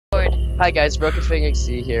Hi guys, Broken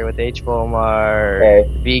here with hbomar, Hey.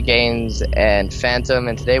 vgames, and Phantom,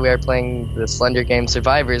 and today we are playing the Slender game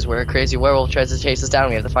Survivors, where a crazy werewolf tries to chase us down.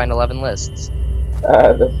 We have to find 11 lists.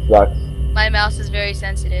 This sucks. My mouse is very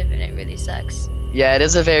sensitive and it really sucks. Yeah, it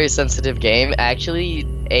is a very sensitive game. Actually,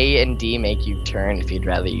 A and D make you turn if you'd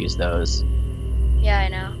rather use those. Yeah, I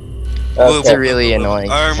know. It's Okay. really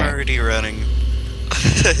annoying. I'm already running.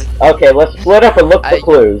 Okay, let's split up and look for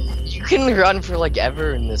clues. You can run for like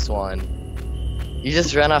ever in this one. You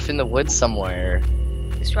just run off in the woods somewhere.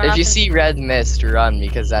 Just run If off you and- see red mist, run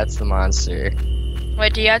because that's the monster.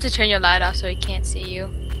 Wait, do you have to turn your light off so he can't see you?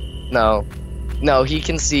 No. No, he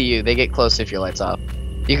can see you. They get closer if your light's off.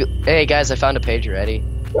 Hey guys, I found a page already.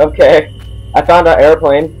 Okay. I found an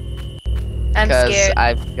airplane. I'm Because scared.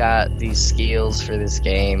 I've got these skills for this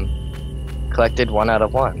game. Collected 1 out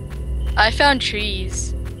of 1. I found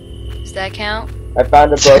trees. Does that count? I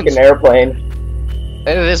found a broken airplane.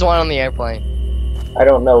 Hey, there's one on the airplane. I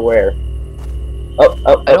don't know where.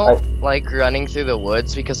 I don't like running through the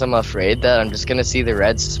woods because I'm afraid that I'm just gonna see the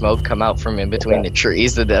red smoke come out from in between the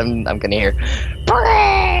trees, and then I'm gonna hear.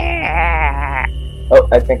 Oh,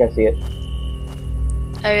 I think I see it.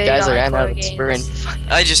 I really Guys, I don't ran like out horror of sprint. games.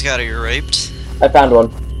 I just got raped. I found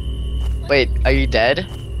one. Wait, are you dead?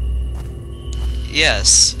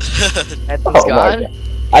 Yes. Edmund's Oh my gone? god.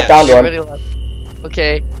 I found Everybody one. left.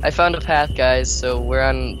 Okay, I found a path, guys, so we're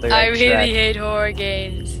on the I right really track. hate horror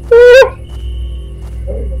games.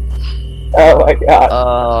 Oh my god.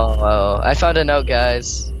 Oh, I found a note,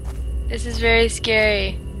 guuse. This is very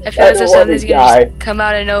scary. I feel I as don't if wanna something's die. gonna just come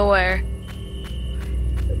out of nowhere.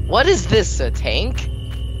 What is this, a tank?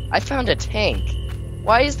 I found a tank.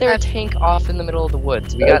 Why is there a tank off in the middle of the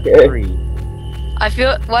woods? We got Okay. 3. I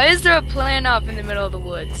feel. Why is there a plane off in the middle of the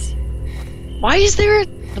woods? Why is there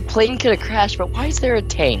the plane could have crashed, but why is there a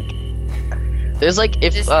tank? There's like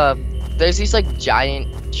there's these like giant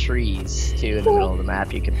trees too in the middle of the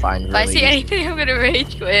map you can find If I really see anything, I'm gonna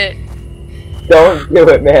rage quit. Don't do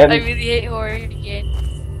it, man. I really hate horror games.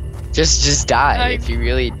 just die I- if you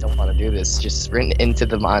really don't want to do this. Just sprint into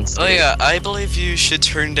the monster. Oh yeah, I believe you should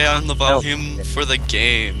turn down the volume for the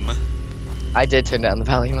game. I did turn down the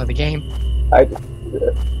volume of the game. I,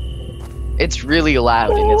 It's really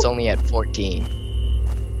loud and it's only at 14.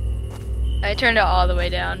 I turned it all the way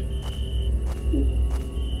down.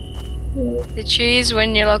 The trees,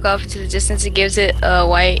 when you look off into the distance, it gives it a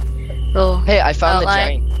white little. Hey, I found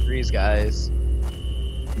Outline. the giant trees, guys.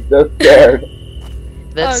 so scared.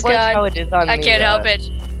 That's Oh, like God. how it is on I the, can't help it.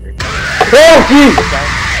 Oh jeez!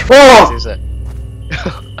 Oh! There's a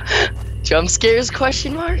jump scares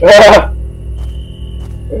question mark?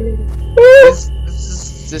 This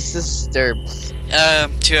disturbs.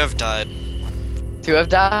 2 have died. 2 have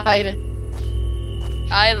died.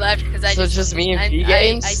 I left because I So just. just me and I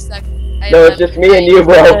V-Games? suck. No, it's just me and you,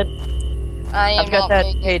 bro. I am I've got not that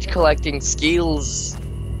very page good. collecting skills.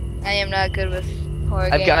 I am not good with horror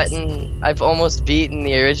games. I've almost beaten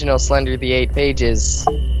the original Slender the 8 pages.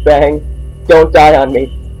 Bang. Don't die on me.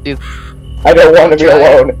 Dude. I don't want to be Try.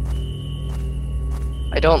 alone.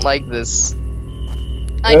 I don't like this.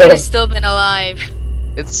 I could have still been alive.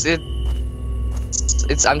 I'm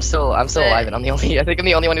still alive, and I think I'm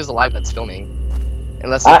the only one who's alive that's filming.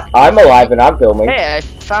 Unless I'm alive and I'm filming. Hey, I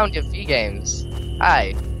found you, V-Games.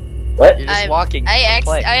 Hi. What? You're just I- walking. I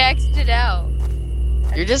play. exited out.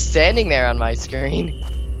 You're just standing there on my screen.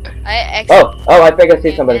 I exited. Oh, I think I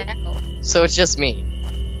see somebody. out. So it's just me.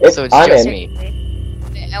 It's, So it's I'm just in. me.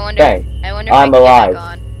 I wonder. Bang. I wonder if I'm I can alive. get back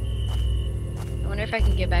on. I wonder if I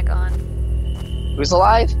can get back on. Who's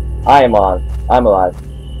alive? I am on. I'm alive.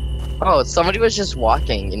 Oh, somebody was just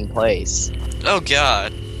walking in place. Oh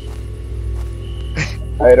god.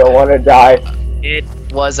 I don't want to die. It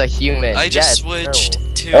was a human. I just Yes,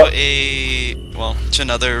 switched to Oh. to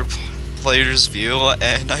another player's view,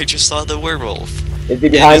 and I just saw the werewolf Is he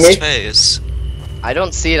in behind his me? face. I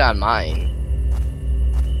don't see it on mine.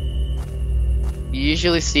 You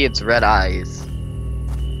usually see its red eyes.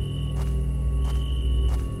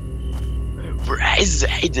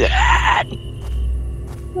 President!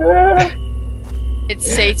 Ah, It's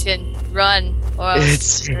Satan. Run, or else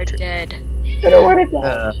It's you're Satan. deid. I don't want to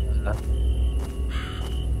die.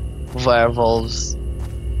 Werewolves.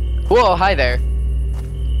 Whoa, hi there.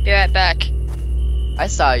 Be right back. I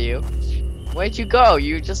saw you. Where'd you go?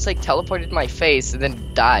 You just like teleported to my face and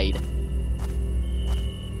then died.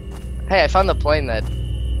 Hey, I found the plane that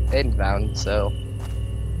Aiden found, so.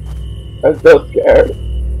 I'm so scared.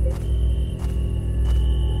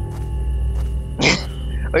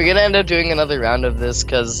 We're gonna end up doing another round of this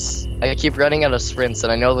because I keep running out of sprints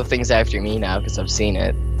and I know the thing's after me now because I've seen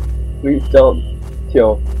it. Please don't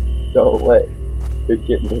kill. Don't let it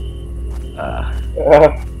get me.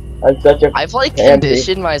 I'm such a I've like pansy.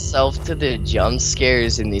 conditioned myself to the jump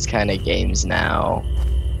scares in these kind of games now.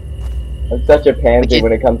 I'm such a pansy Like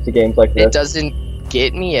when it comes to games like this. It doesn't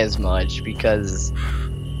get me as much because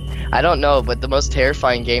I don't know, but the most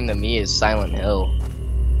terrifying game to me is Silent Hill.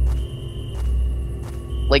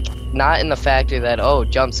 Like, not in the factor that, oh,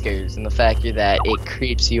 jump scares, in the factor that it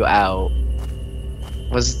creeps you out.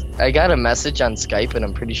 I got a message on Skype and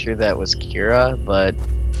I'm pretty sure that was Kira, but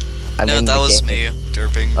No, that was me,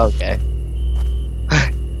 derping. Okay.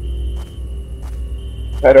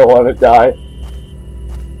 I don't want to die.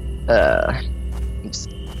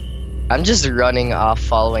 I'm just running off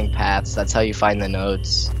following paths. That's how you find the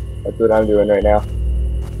notes. That's what I'm doing right now.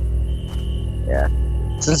 Yeah.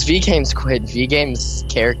 Since vgames quit, vgames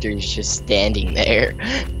character is just standing there.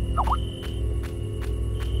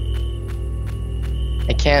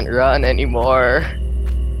 I can't run anymore.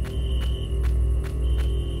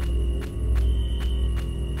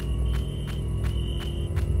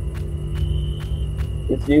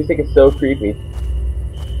 This music is so creepy.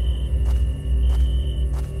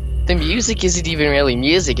 The music isn't even really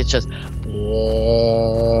music, it's just...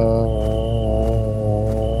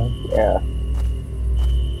 Yeah.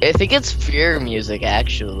 I think it's fear music,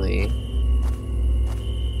 actually.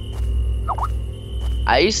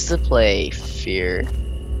 I used to play Fear.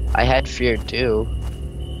 I had Fear too.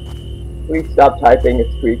 Please stop typing,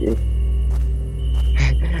 it's creepy.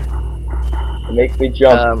 It makes me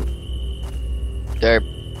jump. Derp.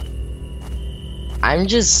 I'm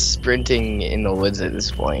just sprinting in the woods at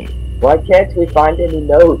this point. Why can't we find any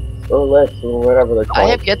notes or lists or whatever they're I called?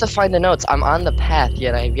 have yet to find the notes. I'm on the path,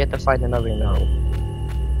 yet I have yet to find another note.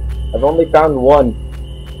 I've only found one.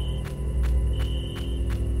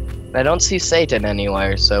 I don't see Satan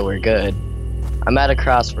anywhere, so we're good. I'm at a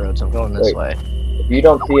crossroads. I'm going this way. If you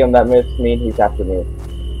don't see him, that must mean he's after me.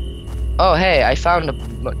 Oh, hey, I found a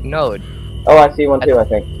node. Oh, I see one too, I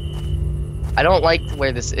think. I don't like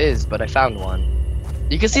where this is, but I found one.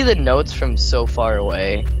 You can see the notes from so far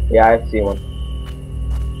away. Yeah, I see one.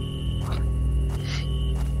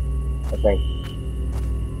 I think.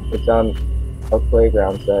 It's on a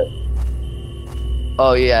playground set.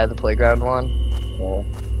 Oh yeah, the playground one. Yeah.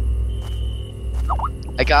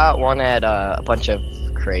 I got one at a bunch of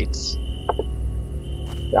crates.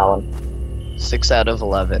 That one. 6 out of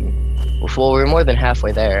 11. Well, we're more than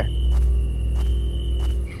halfway there.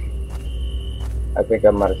 I think I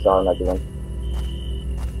might have saw another one.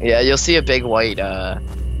 Yeah, you'll see a big white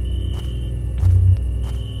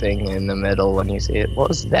thing in the middle when you see it. What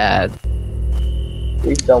was that?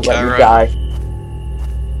 Please don't let me Alright. die.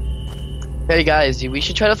 Hey guys, we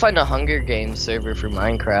should try to find a Hunger Games server for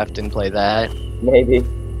Minecraft and play that. Maybe.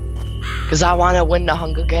 Cause I want to win the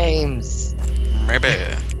Hunger Games. Maybe.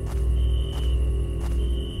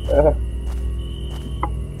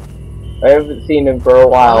 I haven't seen him for a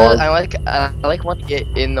while. I like want to get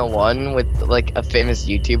in the one with like a famous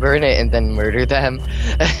YouTuber in it and then murder them.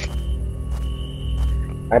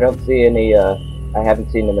 I don't see any, I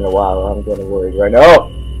haven't seen him in a while. I'm getting worried right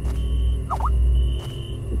now.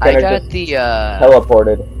 I got the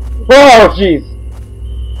teleported. Oh, jeez!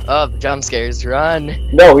 Oh, jump scares, run!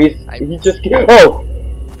 No, he just, oh!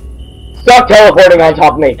 Stop teleporting on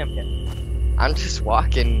top of me! I'm just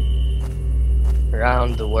walking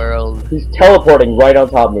around the world. He's teleporting right on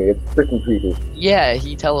top of me. It's freaking creepy. Yeah,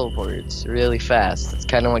 he teleports really fast. That's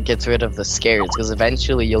kind of what gets rid of the scares, because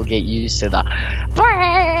eventually you'll get used to the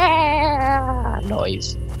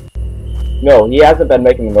noise. No, he hasn't been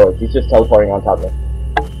making the noise. He's just teleporting on top of me.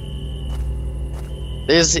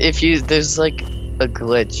 There's like a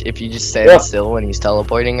glitch. If you just stand still when he's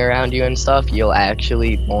teleporting around you and stuff, you'll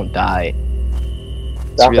actually won't die.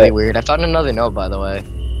 It's Stop really it. weird. I found another note, by the way.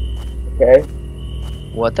 Okay?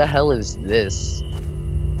 What the hell is this?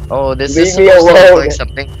 Oh, this Leave is me supposed to look alone. like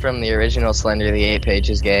something from the original Slender, the 8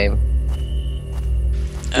 Pages game.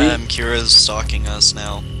 Kira's stalking us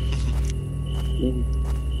now.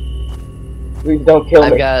 Please don't kill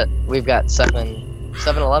me. We've got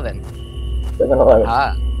 7-Eleven. 7-Eleven.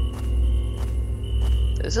 Ah.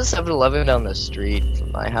 There's a 7-Eleven down the street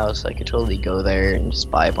from my house. I could totally go there and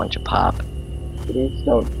just buy a bunch of pop. Please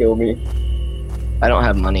don't kill me. I don't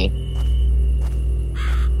have money.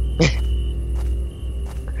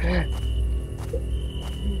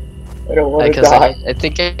 I don't want to Because die. I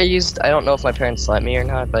think I used, I don't know if my parents let me or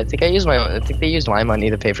not, but I think they used my money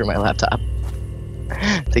to pay for my laptop.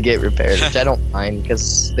 To get repaired, which I don't mind,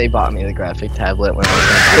 because they bought me the graphic tablet when I was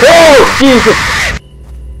gonna buy Oh, Jesus!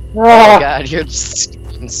 Oh my Ah, god, you just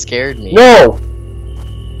scared me. no!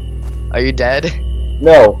 Are you dead?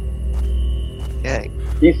 No. Okay.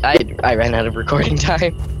 I ran out of recording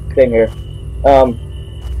time. Same here.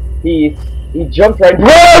 He jumped right.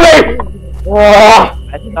 Ah!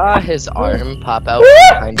 I saw his arm pop out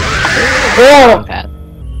behind the Ah! path.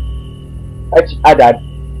 I died.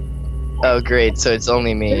 Oh great, so it's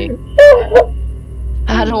only me.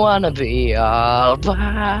 I don't wanna be all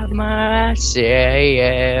by myself.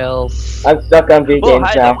 I'm stuck on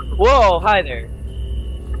vgames now. Whoa, hi there.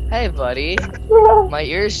 Hey buddy. My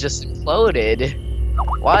ears just imploded.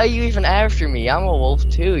 Why are you even after me? I'm a wolf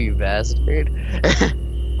too, you bastard.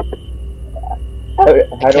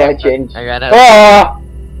 How do I change? I ran out. Ah!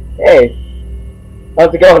 Hey.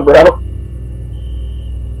 How's it going, bro?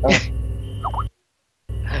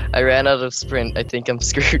 I ran out of sprint. I think I'm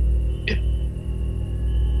screwed.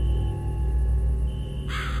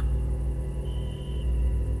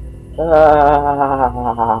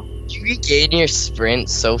 You regain your sprint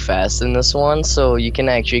so fast in this one, so you can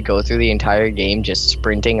actually go through the entire game just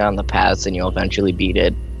sprinting on the paths and you'll eventually beat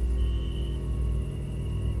it.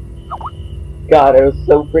 God, it was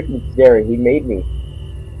so freaking scary. He made me.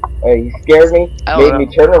 He scared me, made me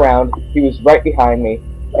turn around. He was right behind me,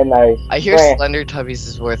 and I hear ran. Slender Tubbies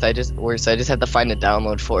is worse. I just had to find a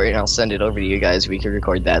download for it, and I'll send it over to you guys. We can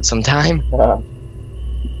record that sometime. God.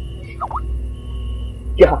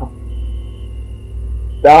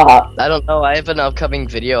 Stop. I don't know. I have an upcoming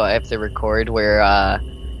video I have to record where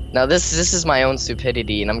now this is my own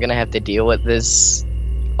stupidity, and I'm gonna have to deal with this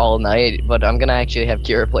all night. But I'm gonna actually have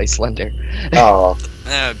Kira play Slender. Oh.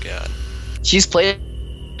 Oh god. She's played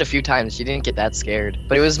it a few times. She didn't get that scared,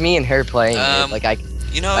 but it was me and her playing it. Like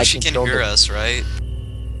You know I she can controlled hear it. us, right?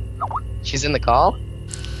 She's in the call.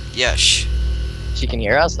 Yeah, She can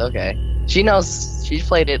hear us. Okay. She knows. She's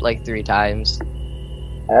played it like 3 times.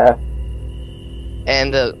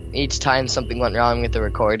 And each time something went wrong with the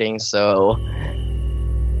recording, so...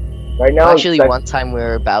 Right now, Actually, one time we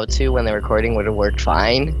were about to, when the recording would have worked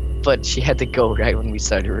fine, but she had to go right when we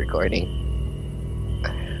started recording.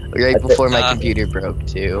 Right before my computer broke,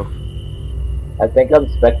 too. I think I'm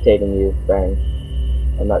spectating you, Fang.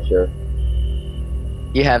 I'm not sure.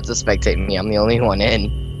 You have to spectate me, I'm the only one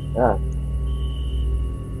in. Ah.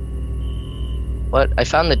 What? I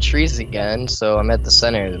found the trees again, so I'm at the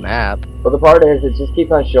center of the map. But the part is, it just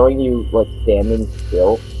keeps on showing you, like, standing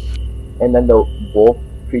still. And then the wolf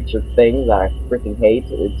creature thing that I freaking hate,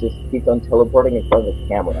 it just keeps on teleporting in front of the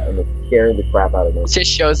camera, and it's scaring the crap out of me. It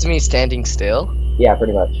just shows me standing still? Yeah,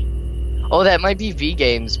 pretty much. Oh, that might be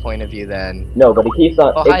vgames' point of view then. No, but it keeps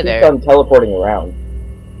on, on teleporting around.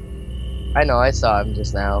 I know, I saw him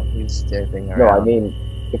just now. He's standing around. No, I mean,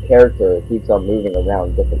 the character keeps on moving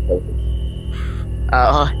around different places.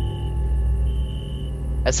 I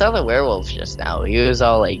saw the werewolf just now. He was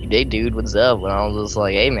all like, "Hey dude, what's up?" And I was just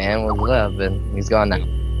like, "Hey man, what's up?" And he's gone now.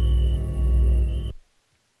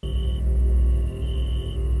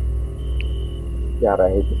 God,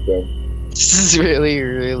 I hate this game. This is really,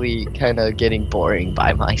 really kind of getting boring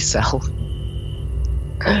by myself.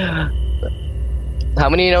 How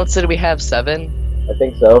many notes did we have? 7? I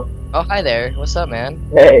think so. Oh, hi there. What's up, man?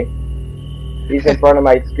 Hey. He's in front of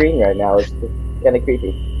my screen right now. It's kind of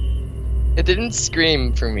creepy. It didn't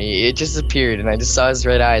scream for me. It just appeared, and I just saw his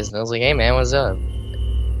red eyes, and I was like, "Hey, man, what's up?"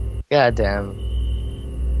 God damn.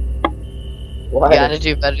 What? You gotta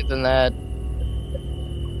do better than that.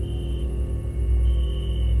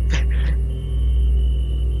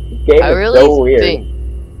 This game is so weird. Think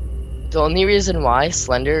the only reason why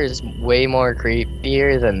Slender is way more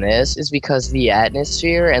creepier than this is because the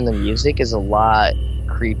atmosphere and the music is a lot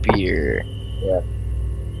creepier. Yeah.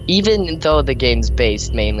 Even though the game's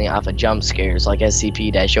based mainly off of jump scares like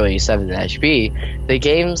SCP-087-B, the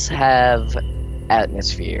games have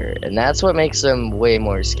atmosphere, and that's what makes them way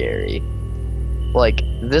more scary. Like,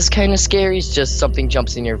 this kind of scary is just something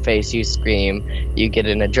jumps in your face, you scream, you get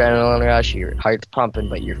an adrenaline rush, your heart's pumping,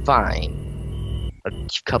 but you're fine. A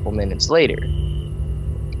couple minutes later.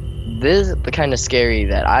 The kind of scary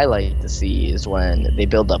that I like to see is when they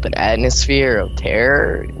build up an atmosphere of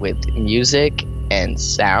terror with music and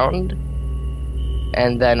sound,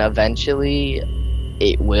 and then eventually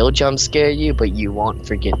it will jump scare you, but you won't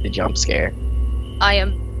forget the jump scare. I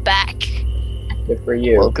am back. Good for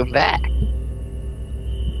you. Welcome back.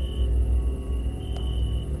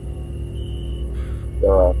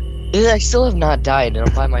 So, I still have not died, and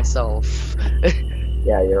I'm by myself.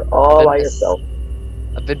 yeah, you're all by yourself.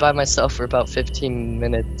 I've been by myself for about 15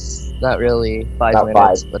 minutes. Not really 5 About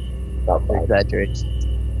minutes, 5. but About 5. exaggerate.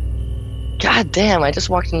 God damn, I just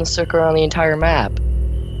walked in the circle around the entire map.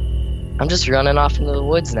 I'm just running off into the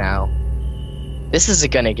woods now. This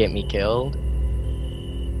isn't gonna get me killed.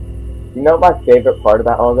 You know what my favorite part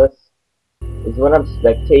about all this? Is is when I'm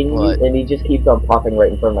spectating What? you, and he just keeps on popping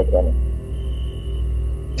right in front of my camera.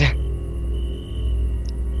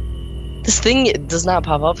 This thing does not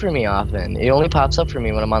pop up for me often. It only pops up for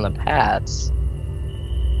me when I'm on the paths.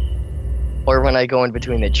 Or when I go in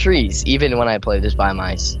between the trees. Even when I played this when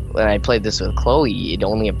I played this with Chloe, it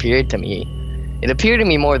only appeared to me. It appeared to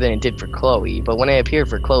me more than it did for Chloe, but when it appeared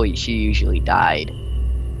for Chloe, she usually died.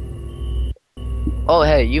 Oh,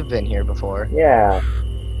 hey, you've been here before. Yeah.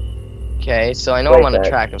 Okay, so I know I'm on a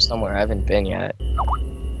track of somewhere I haven't been yet.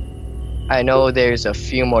 I know there's a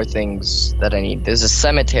few more things that I need. There's a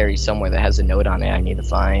cemetery somewhere that has a note on it I need to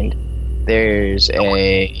find. There's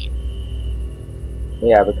a...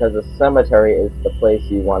 Yeah, because the cemetery is the place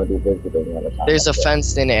you want to be visiting at a time. There's a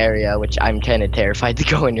fenced-in area, which I'm kind of terrified to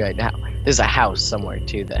go in right now. There's a house somewhere,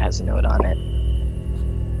 too, that has a note on it.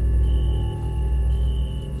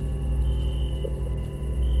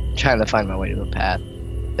 I'm trying to find my way to the path.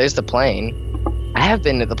 There's the plane. I have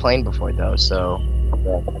been to the plane before, though, so...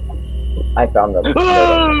 Yeah. I found them.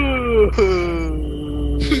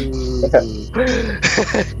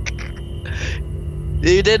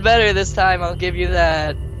 You did better this time, I'll give you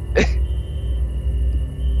that.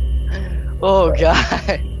 Oh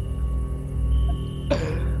god.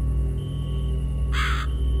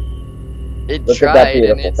 It Look at that tried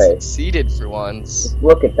and beautiful it face. succeeded for once. Just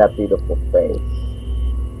look at that beautiful face.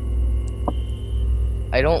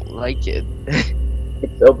 I don't like it.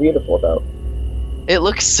 It's so beautiful, though. It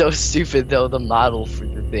looks so stupid though, the model for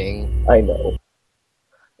the thing. I know.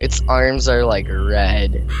 Its arms are like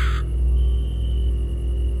red.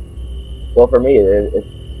 Well, for me, it's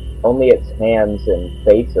only its hands and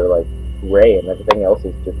face are like gray, and everything else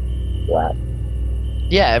is just black.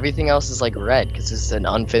 Yeah, everything else is like red because it's an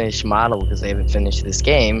unfinished model because they haven't finished this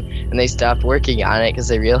game and they stopped working on it because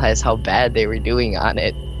they realized how bad they were doing on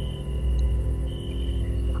it.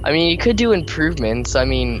 I mean, you could do improvements. I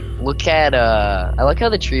mean, look at I like how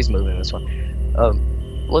the trees move in this one.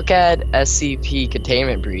 Look at SCP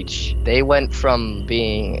Containment Breach. They went from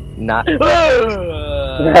being not.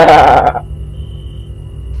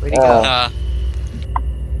 Where'd he go?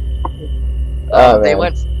 They man.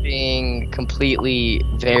 went from being completely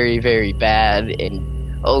very, very bad and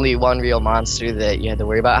only one real monster that you had to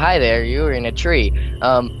worry about. Hi there, you were in a tree.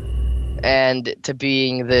 And to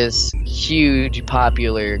being this huge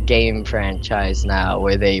popular game franchise now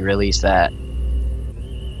where they release that.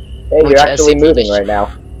 Hey, you're actually moving right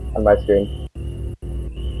now on my screen.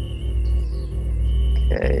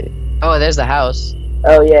 Okay. Oh, there's the house.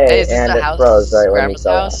 Oh, yay, Hey, is this and the it house? froze right when you Grandma's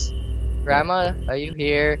saw house? Grandma, are you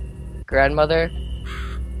here? Grandmother?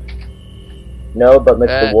 No, but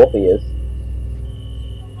Mr. Wolfie is.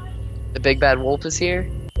 The big bad wolf is here?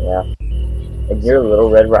 Yeah. And you're a little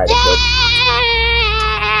Red Riding Hood.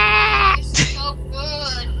 So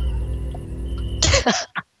good.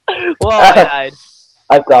 Whoa, I died.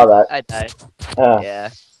 I saw that. I died. Uh, Yeah.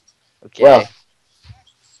 Okay.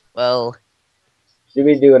 Well, should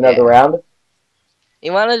we do another round?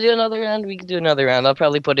 You want to do another round? We can do another round. I'll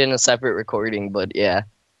probably put in a separate recording, but yeah.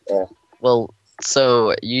 Yeah. Well,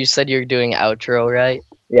 so you said you're doing outro, right?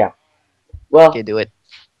 Yeah. Well, Okay, do it.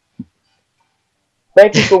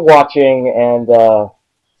 thank you for watching, and,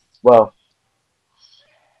 well,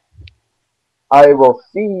 I will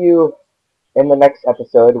see you in the next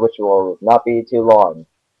episode, which will not be too long.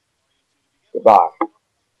 Goodbye.